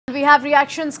we have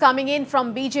reactions coming in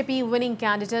from BJP winning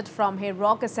candidate from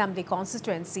Heirok Assembly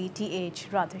constituency, Thokchom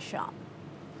Radheshyam.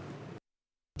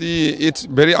 It's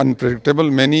very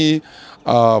unpredictable. Many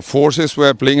forces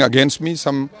were playing against me.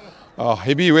 Some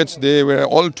heavyweights, they were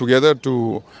all together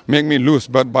to make me lose.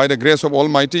 But by the grace of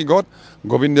Almighty God,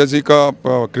 Govindaji ka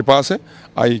kripa se,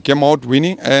 I came out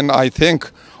winning. And I thank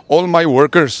all my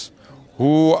workers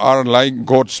who are like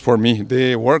gods for me.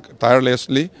 They work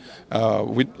tirelessly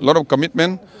with a lot of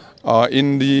commitment.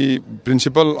 In the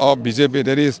principle of BJP,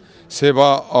 there is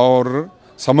Seva or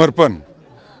Samarpan.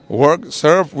 Work,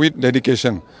 serve with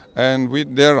dedication, and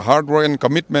with their hard work and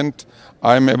commitment,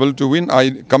 I am able to win.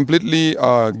 I completely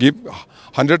give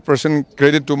 100%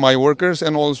 credit to my workers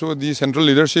and also the central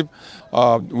leadership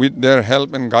with their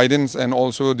help and guidance, and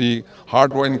also the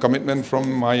hard work and commitment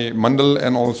from my mandal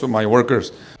and also my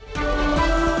workers.